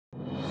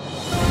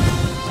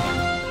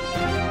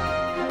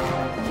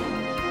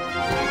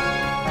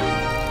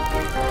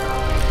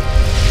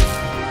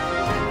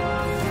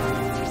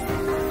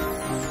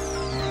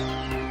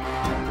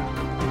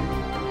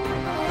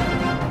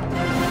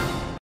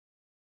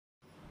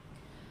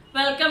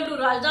Welcome to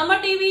Rajdama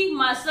TV,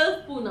 myself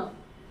Poonam.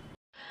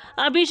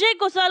 Abhishek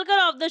Ghosalkar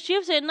of the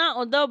Shiv Sena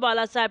Uddhav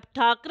Balasaheb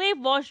Thackeray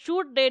was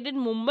shot dead in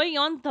Mumbai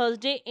on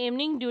Thursday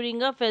evening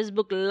during a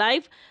Facebook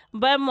Live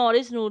by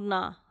Maurice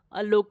Noorna,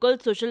 a local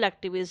social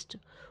activist,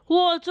 who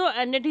also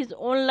ended his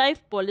own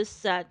life, police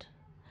said.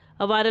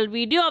 A viral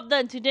video of the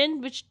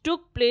incident, which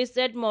took place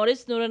at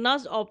Maurice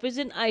Noorna's office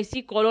in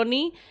IC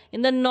Colony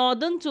in the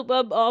northern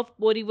suburb of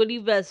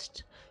Borivali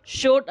West,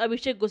 showed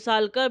Abhishek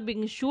Ghosalkar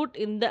being shot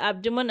in the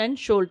abdomen and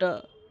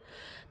shoulder.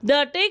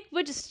 The attack,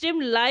 which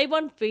streamed live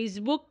on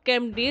Facebook,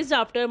 came days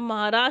after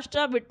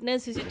Maharashtra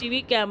witnessed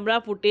CCTV camera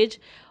footage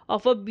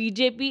of a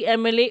BJP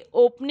MLA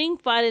opening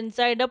fire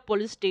inside a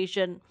police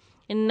station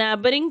in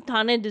neighboring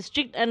Thane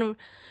district and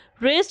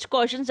raised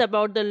cautions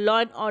about the law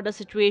and order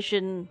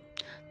situation.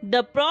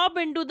 The probe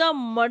into the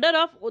murder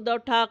of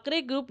Uddhav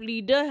Thackeray group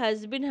leader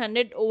has been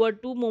handed over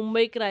to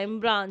Mumbai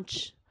Crime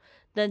Branch.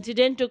 The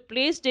incident took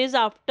place days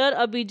after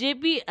a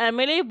BJP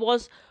MLA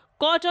was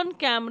caught on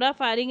camera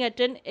firing at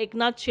an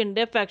Eknath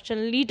Shinde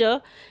faction leader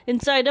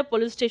inside a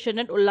police station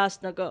at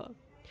Ulhasnagar.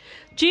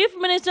 Chief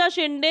Minister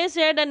Shinde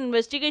said an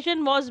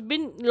investigation was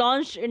being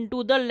launched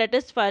into the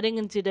latest firing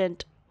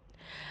incident.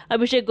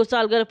 Abhishek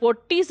Ghosalkar,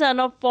 40 son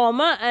of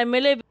former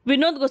MLA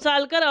Vinod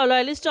Ghosalkar, a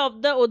loyalist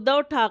of the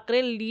Uddhav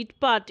Thackeray lead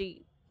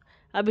party.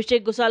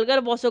 Abhishek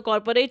Ghosalkar was a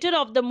corporator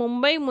of the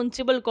Mumbai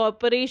Municipal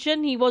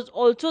Corporation. He was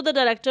also the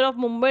director of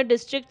Mumbai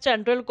District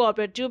Central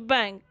Cooperative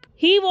Bank.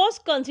 He was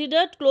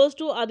considered close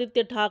to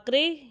Aditya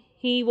Thackeray.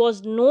 He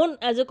was known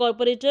as a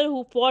corporator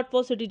who fought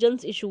for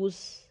citizens'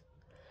 issues.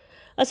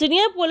 A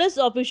senior police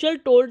official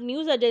told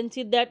news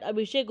agency that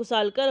Abhishek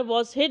Ghosalkar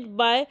was hit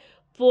by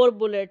 4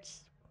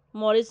 bullets.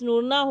 Maurice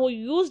Noorna, who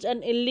used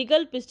an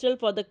illegal pistol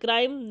for the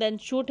crime, then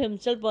shot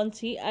himself once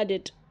he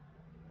added.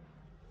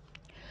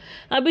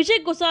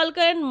 Abhishek Ghosalkar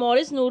and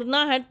Maurice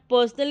Noorna had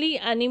personally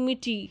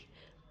enmity,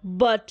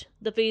 but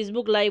the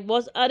Facebook Live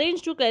was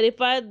arranged to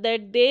clarify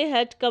that they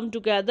had come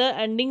together,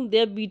 ending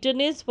their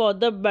bitterness for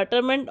the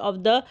betterment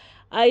of the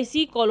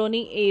IC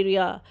Colony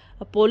area,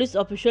 a police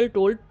official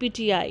told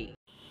PTI.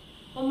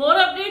 For more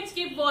updates,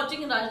 keep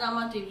watching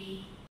Rajdama TV.